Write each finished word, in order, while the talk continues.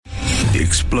The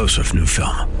explosive new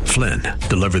film, Flynn,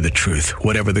 deliver the truth,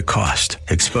 whatever the cost,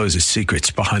 exposes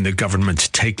secrets behind the government's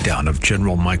takedown of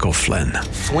General Michael Flynn.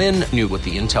 Flynn knew what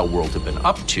the intel world had been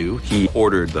up to. He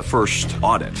ordered the first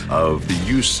audit of the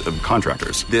use of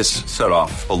contractors. This set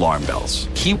off alarm bells.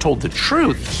 He told the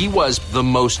truth. He was the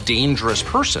most dangerous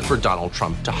person for Donald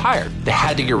Trump to hire. They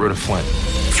had to get rid of Flynn.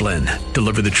 Flynn,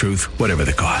 deliver the truth, whatever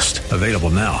the cost. Available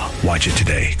now. Watch it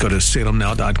today. Go to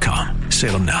salemnow.com.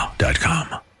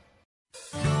 salemnow.com.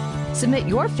 Submit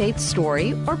your faith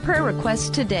story or prayer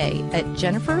request today at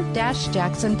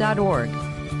jennifer-jackson.org.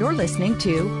 You're listening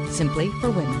to Simply for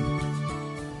Women.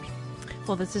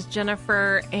 Well, this is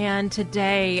Jennifer, and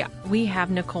today we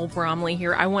have Nicole Bromley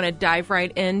here. I want to dive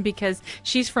right in because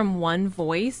she's from One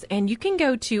Voice, and you can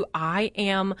go to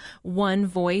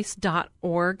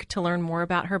iamonevoice.org to learn more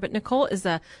about her. But Nicole is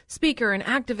a speaker, an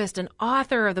activist, an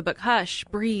author of the book Hush,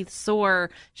 Breathe,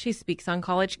 Soar. She speaks on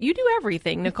college. You do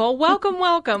everything, Nicole. Welcome,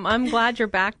 welcome. I'm glad you're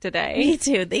back today. Me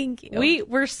too. Thank you.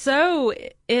 We're so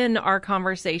in our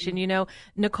conversation. You know,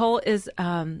 Nicole is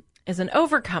an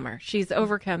overcomer. She's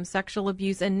overcome sexual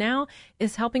abuse and now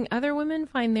is helping other women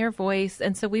find their voice.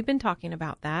 And so we've been talking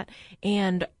about that.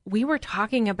 And we were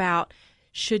talking about,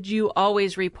 should you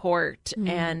always report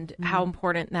and how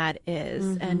important that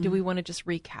is? And do we want to just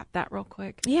recap that real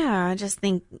quick? Yeah, I just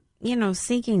think,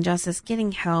 seeking justice,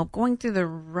 getting help, going through the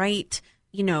right,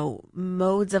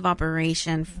 modes of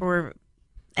operation for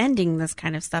ending this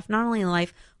kind of stuff, not only in the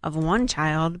life of one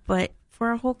child, but for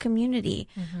our whole community.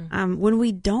 When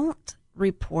we don't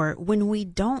report, when we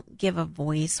don't give a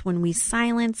voice, when we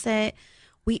silence it,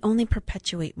 we only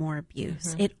perpetuate more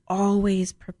abuse. It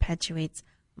always perpetuates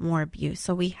more abuse.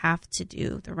 So we have to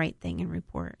do the right thing and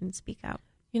report and speak out.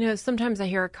 Sometimes I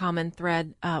hear a common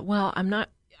thread,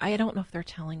 I don't know if they're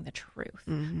telling the truth.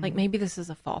 Like maybe this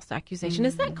is a false accusation.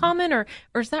 Is that common or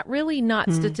is that really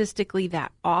not statistically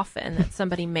that often that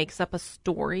somebody makes up a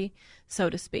story, so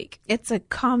to speak? It's a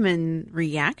common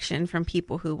reaction from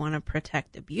people who want to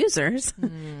protect abusers.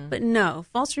 But no,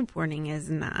 false reporting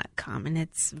is not common.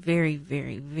 It's very,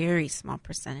 very, very small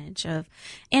percentage of,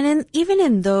 and even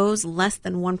in those less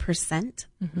than 1%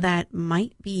 that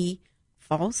might be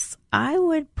false, I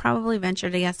would probably venture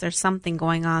to guess there's something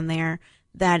going on there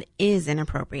that is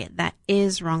inappropriate, that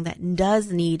is wrong, that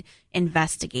does need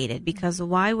investigated. Because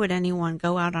why would anyone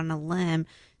go out on a limb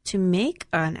to make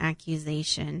an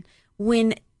accusation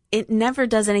when it never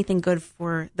does anything good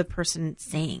for the person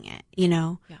saying it?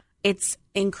 Yeah. It's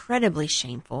incredibly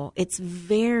shameful. It's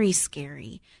very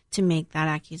scary to make that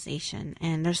accusation,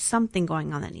 and there's something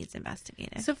going on that needs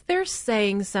investigated. So if they're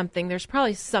saying something, there's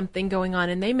probably something going on,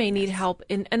 and they may need help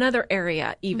in another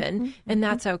area even, and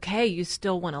that's okay. You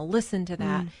still want to listen to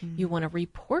that. You want to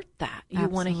report that. You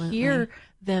want to hear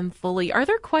them fully. Are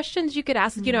there questions you could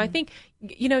ask? I think,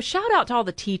 shout out to all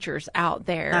the teachers out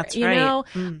there. That's right.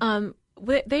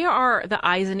 They are the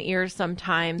eyes and ears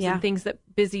sometimes and things that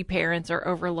busy parents are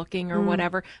overlooking or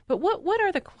whatever. But what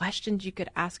are the questions you could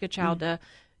ask a child to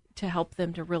help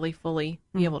them to really fully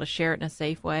be able to share it in a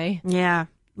safe way? Yeah.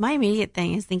 My immediate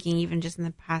thing is thinking even just in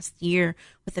the past year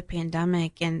with the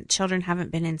pandemic and children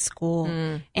haven't been in school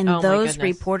and those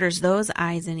reporters, those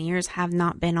eyes and ears have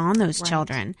not been on those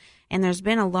children. And there's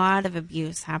been a lot of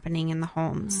abuse happening in the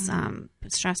homes,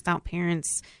 stressed out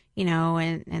parents,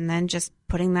 and then just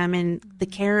putting them in the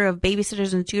care of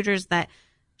babysitters and tutors that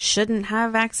shouldn't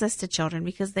have access to children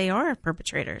because they are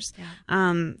perpetrators.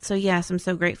 So yes, I'm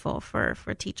so grateful for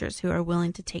teachers who are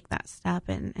willing to take that step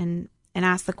and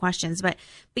ask the questions. But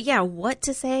yeah, what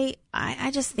to say? I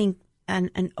just think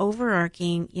an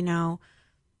overarching,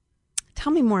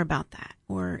 tell me more about that.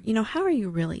 Or, how are you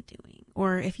really doing?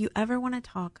 Or if you ever want to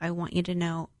talk, I want you to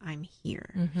know I'm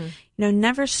here.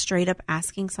 Never straight up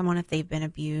asking someone if they've been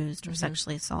abused or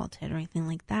sexually assaulted or anything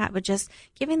like that, but just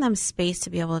giving them space to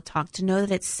be able to talk, to know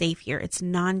that it's safe here. It's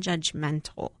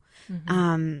non-judgmental.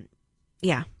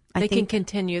 They can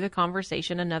continue the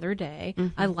conversation another day.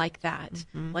 I like that.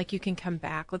 Like you can come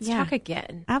back. Let's talk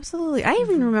again. Absolutely. I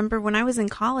even remember when I was in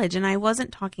college and I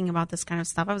wasn't talking about this kind of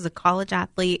stuff. I was a college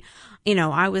athlete.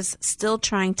 I was still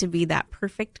trying to be that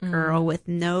perfect girl with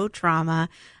no trauma.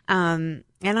 And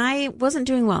I wasn't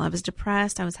doing well. I was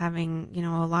depressed. I was having,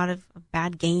 a lot of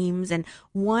bad games. And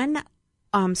one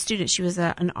student, she was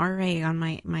an RA on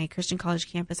my Christian college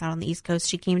campus out on the East Coast.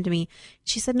 She came to me.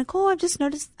 She said, Nicole, I've just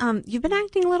noticed you've been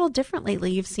acting a little different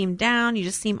lately. You've seemed down. You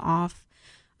just seem off.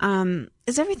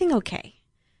 Is everything okay?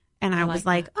 And I was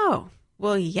like, oh,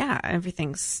 well, yeah,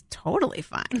 everything's totally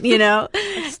fine.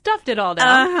 I stuffed it all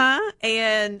down.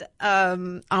 And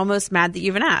almost mad that you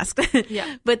even asked.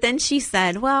 But then she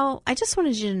said, well, I just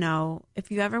wanted you to know if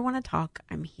you ever want to talk,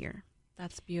 I'm here.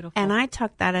 That's beautiful. And I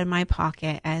tuck that in my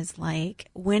pocket as like,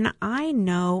 when I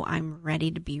know I'm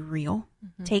ready to be real,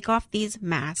 take off these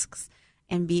masks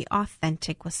and be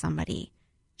authentic with somebody,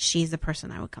 she's the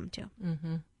person I would come to.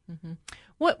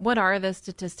 What are the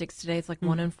statistics today? It's like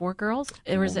 1 in 4 girls,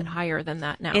 or is it higher than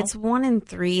that now? It's 1 in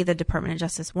 3, the Department of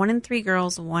Justice. 1 in 3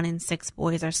 girls, 1 in 6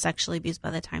 boys are sexually abused by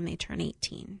the time they turn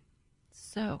 18.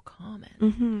 So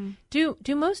common. Do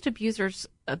most abusers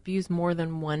abuse more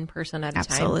than one person at a time?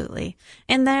 Absolutely.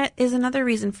 And that is another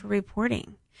reason for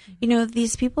reporting. You know,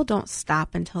 these people don't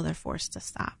stop until they're forced to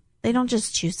stop. They don't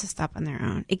just choose to stop on their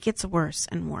own. It gets worse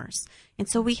and worse. And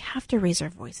so we have to raise our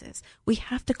voices. We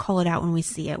have to call it out when we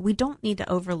see it. We don't need to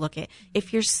overlook it.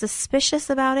 If you're suspicious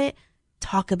about it,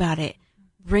 talk about it.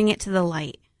 Bring it to the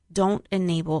light. Don't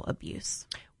enable abuse.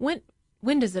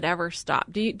 When does it ever stop?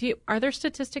 Are there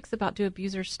statistics about do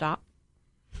abusers stop?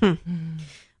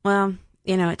 Well,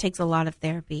 you know, it takes a lot of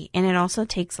therapy, and it also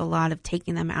takes a lot of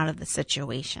taking them out of the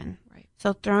situation. Right.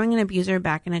 So throwing an abuser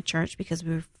back in a church because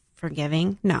we were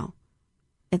forgiving, no,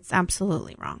 it's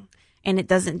absolutely wrong. And it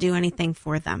doesn't do anything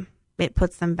for them. It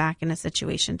puts them back in a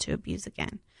situation to abuse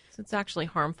again. So it's actually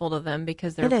harmful to them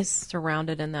because they're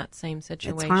surrounded in that same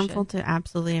situation. It's harmful to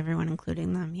absolutely everyone,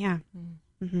 including them. Yeah.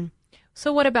 Mm-hmm.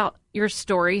 So what about your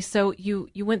story? So you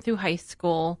went through high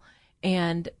school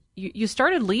and you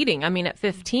started leading, I mean, at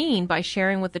 15 by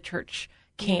sharing with the church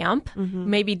camp,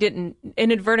 maybe didn't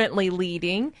inadvertently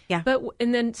leading. Yeah.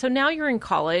 And then, so now you're in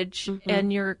college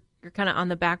and you're kind of on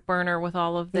the back burner with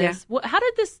all of this. Yeah.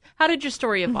 How did your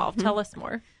story evolve? Tell us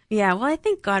more. Yeah, well, I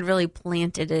think God really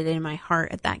planted it in my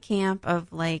heart at that camp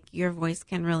of like, your voice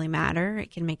can really matter.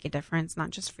 It can make a difference,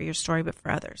 not just for your story, but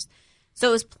for others. So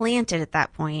it was planted at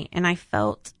that point, and I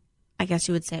felt, I guess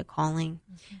you would say, a calling.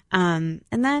 And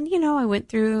then, you know, I went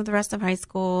through the rest of high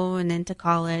school and into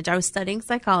college. I was studying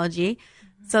psychology.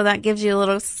 So that gives you a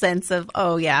little sense of,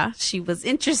 oh, yeah, she was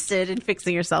interested in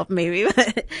fixing herself, maybe.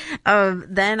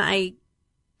 Then I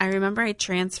remember I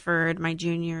transferred my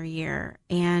junior year.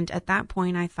 And at that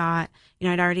point, I thought, you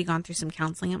know, I'd already gone through some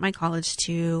counseling at my college,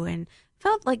 too, and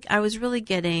felt like I was really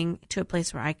getting to a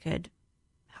place where I could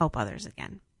help others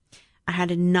again. I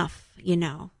had enough, you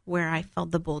know, where I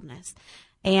felt the boldness.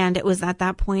 And it was at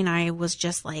that point I was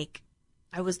just like,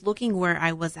 I was looking where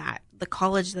I was at, the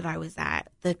college that I was at,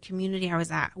 the community I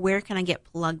was at. Where can I get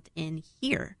plugged in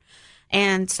here?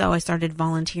 And so I started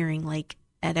volunteering like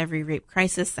at every rape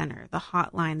crisis center, the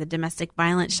hotline, the domestic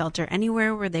violence shelter,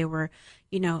 anywhere where they were,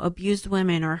 you know, abused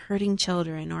women or hurting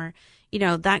children or, you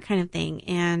know, that kind of thing.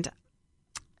 And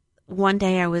one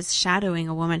day I was shadowing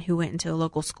a woman who went into a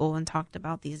local school and talked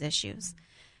about these issues.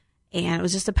 And it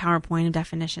was just a PowerPoint of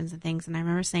definitions and things. And I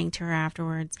remember saying to her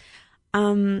afterwards,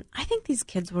 I think these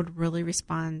kids would really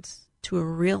respond to a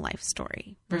real life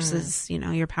story versus, you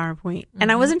know, your PowerPoint. And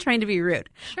I wasn't trying to be rude,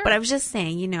 but I was just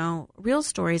saying, you know, real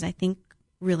stories I think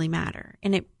really matter,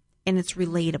 and it's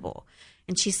relatable.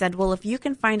 And she said, well, if you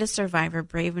can find a survivor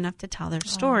brave enough to tell their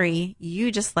story,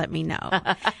 you just let me know.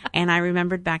 And I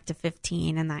remembered back to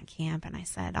 15 in that camp, and I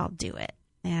said, I'll do it.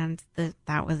 And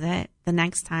that was it. The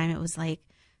next time it was like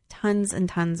tons and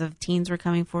tons of teens were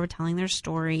coming forward telling their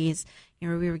stories. You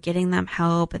know, we were getting them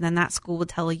help, and then that school would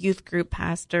tell a youth group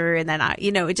pastor, and then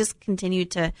it just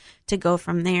continued to go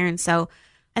from there. And so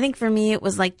I think for me, it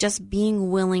was like just being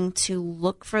willing to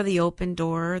look for the open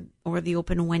door or the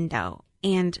open window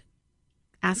and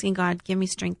asking God, give me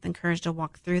strength and courage to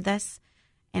walk through this.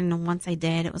 And once I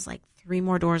did, it was like 3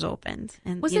 more doors opened.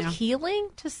 And was it healing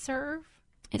to serve?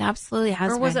 It absolutely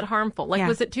has. Or was it harmful? Like,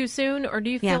 was it too soon? Or do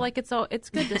you feel like it's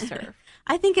good to serve?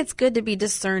 I think it's good to be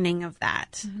discerning of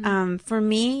that. For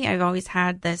me, I've always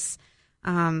had this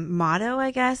motto, I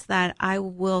guess, that I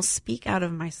will speak out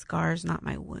of my scars, not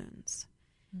my wounds.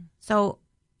 So,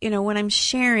 you know, when I'm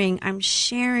sharing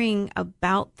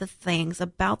about the things,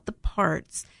 about the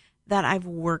parts that I've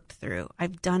worked through.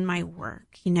 I've done my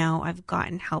work. You know, I've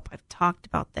gotten help. I've talked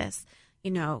about this.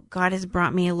 You know, God has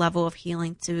brought me a level of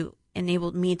healing to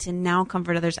enable me to now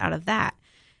comfort others out of that.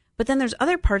 But then there's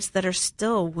other parts that are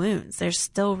still wounds. They're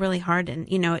still really hard.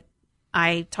 And, you know,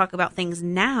 I talk about things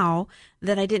now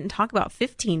that I didn't talk about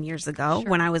 15 years ago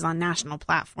when I was on national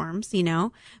platforms, you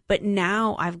know, but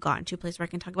now I've gotten to a place where I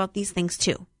can talk about these things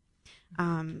too.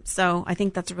 So I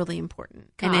think that's really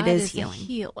important. God and it is healing. A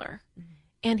healer.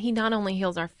 And he not only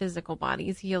heals our physical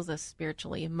bodies, he heals us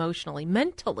spiritually, emotionally,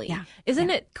 mentally. Yeah. Isn't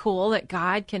it cool that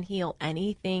God can heal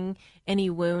anything,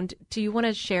 any wound? Do you want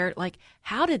to share, like,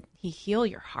 how did he heal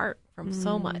your heart from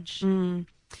so much?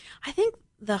 I think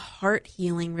the heart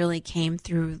healing really came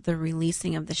through the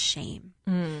releasing of the shame.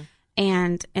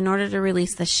 And in order to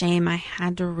release the shame, I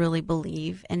had to really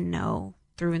believe and know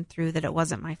through and through that it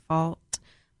wasn't my fault.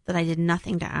 that I did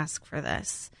nothing to ask for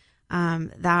this.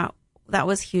 That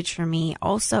was huge for me.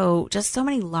 Also, just so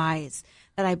many lies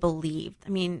that I believed. I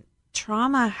mean,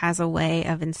 trauma has a way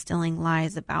of instilling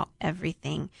lies about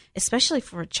everything, especially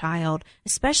for a child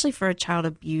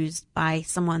abused by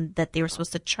someone that they were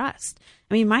supposed to trust.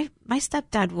 I mean, my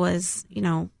stepdad was,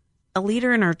 a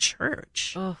leader in our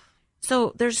church. Oh.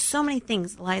 So there's so many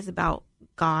things, lies about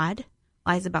God,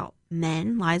 lies about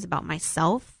men, lies about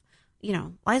myself,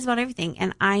 lies about everything.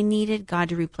 And I needed God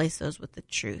to replace those with the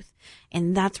truth.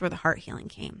 And that's where the heart healing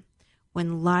came,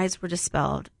 when lies were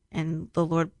dispelled and the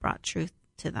Lord brought truth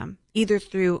to them, either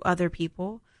through other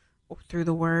people or through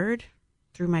the word,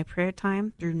 through my prayer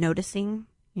time, through noticing,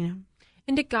 And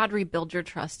did God rebuild your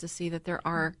trust to see that there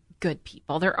are good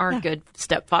people? There are good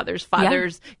stepfathers,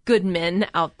 fathers, good men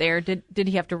out there. Did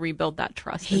he have to rebuild that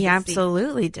trust? He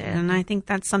absolutely did. And I think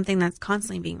that's something that's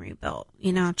constantly being rebuilt.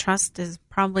 Trust is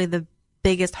probably the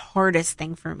biggest, hardest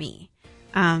thing for me.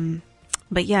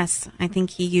 But yes, I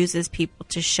think he uses people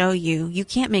to show you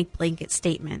can't make blanket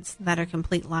statements that are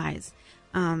complete lies.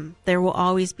 There will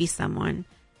always be someone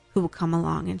who will come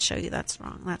along and show you that's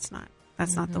wrong. That's not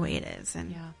the way it is.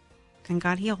 And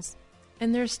God heals.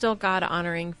 And there's still God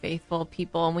honoring faithful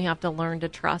people, and we have to learn to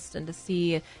trust and to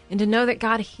see and to know that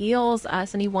God heals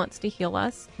us, and he wants to heal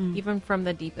us even from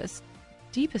the deepest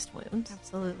wounds.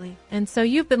 Absolutely. And so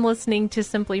you've been listening to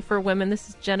Simply for Women. This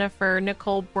is Jennifer.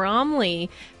 Nicole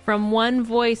Bromley from One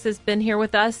Voice has been here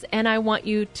with us, and I want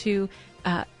you to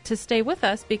stay with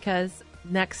us, because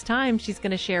next time she's going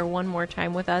to share one more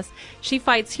time with us. She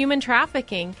fights human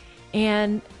trafficking,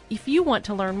 and if you want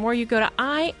to learn more, you go to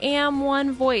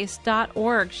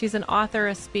IamOneVoice.org. She's an author,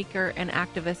 a speaker, and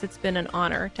activist. It's been an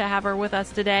honor to have her with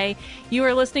us today. You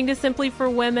are listening to Simply for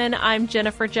Women. I'm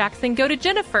Jennifer Jackson. Go to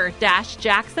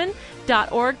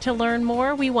Jennifer-Jackson.org to learn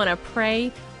more. We want to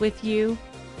pray with you.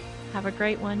 Have a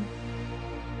great one.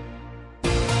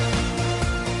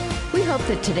 We hope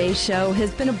that today's show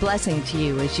has been a blessing to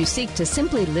you as you seek to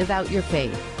simply live out your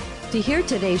faith. To hear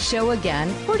today's show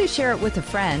again or to share it with a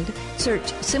friend, search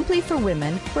Simply for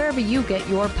Women wherever you get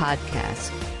your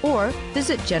podcasts. Or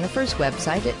visit Jennifer's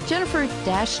website at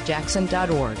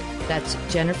jennifer-jackson.org. That's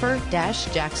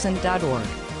jennifer-jackson.org.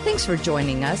 Thanks for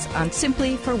joining us on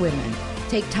Simply for Women.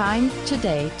 Take time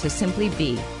today to simply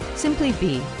be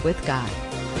with God.